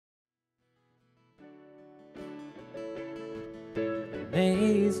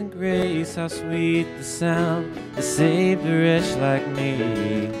Amazing grace, how sweet the sound that saved a wretch like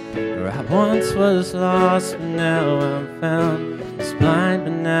me. For I once was lost, but now I'm found. Was blind,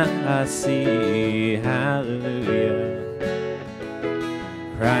 but now I see. Hallelujah.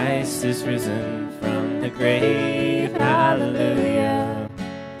 Christ is risen from the grave. Hallelujah.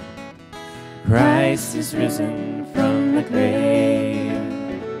 Christ is risen from the grave.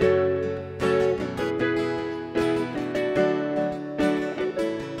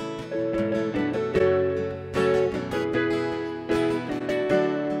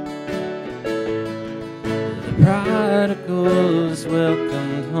 Prodigals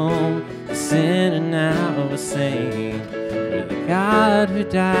welcomed home, the sinner now was saved. For the God who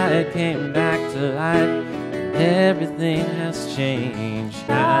died came back to life, and everything has changed.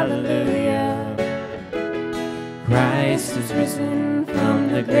 Hallelujah. Christ is risen from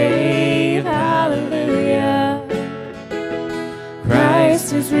the grave. Hallelujah.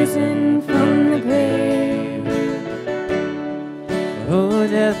 Christ is risen from the grave. Oh,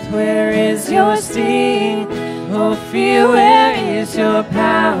 death, where is your sting? Oh, fear, where is your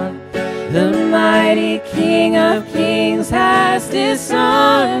power? The mighty King of Kings has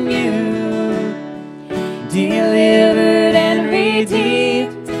disarmed you. Delivered and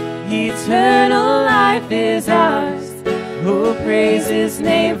redeemed, eternal life is ours. Oh, praise His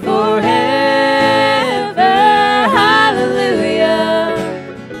name forever. Hallelujah.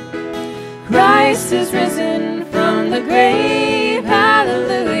 Christ is risen from the grave.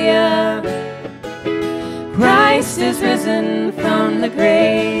 Hallelujah. Christ is risen from the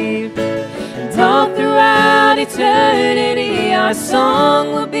grave. And all throughout eternity our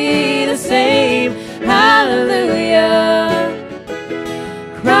song will be the same. Hallelujah.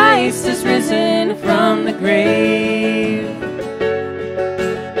 Christ is risen from the grave.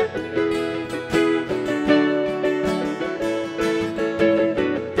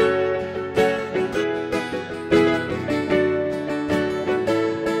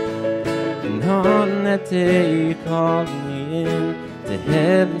 And on that day you called me in to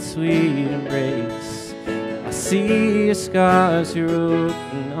heaven's sweet embrace. I see your scars, your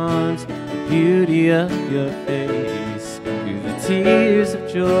open arms, the beauty of your face. Through the tears of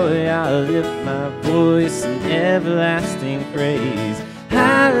joy I'll lift my voice in everlasting praise.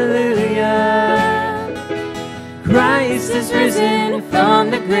 Hallelujah. Christ is risen from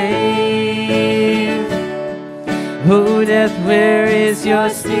the grave. Oh, death, where is your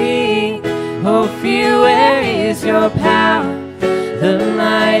sting? Oh, fear, where is your power? The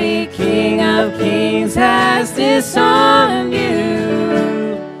mighty King of Kings has disarmed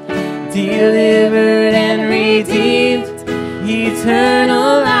you. Delivered and redeemed,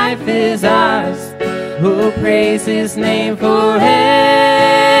 eternal life is ours. Oh, praise His name forever.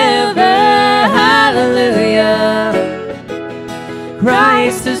 Hallelujah.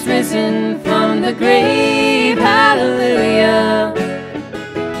 Christ is risen from the grave. Hallelujah.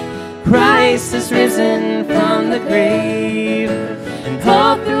 Christ is risen from the grave. And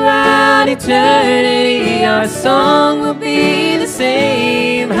all throughout eternity our song will be the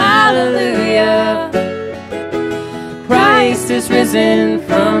same. Hallelujah. Christ is risen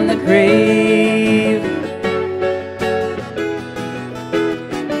from the grave.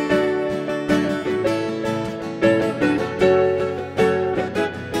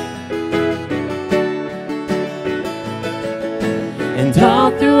 And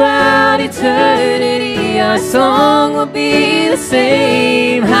all throughout eternity our song will be the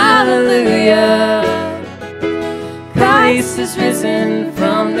same. Hallelujah. Christ is risen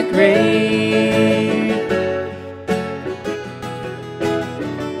from the grave.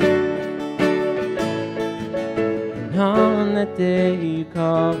 And on that day you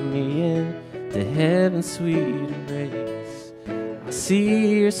called me in to heaven's sweet embrace. I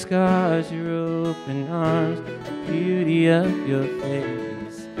see your scars, your open arms, the beauty of your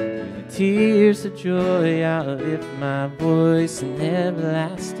face. Through the tears of joy I'll lift my voice in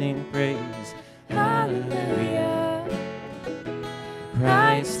everlasting praise. Hallelujah.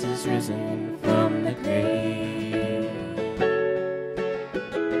 Christ is risen from the grave.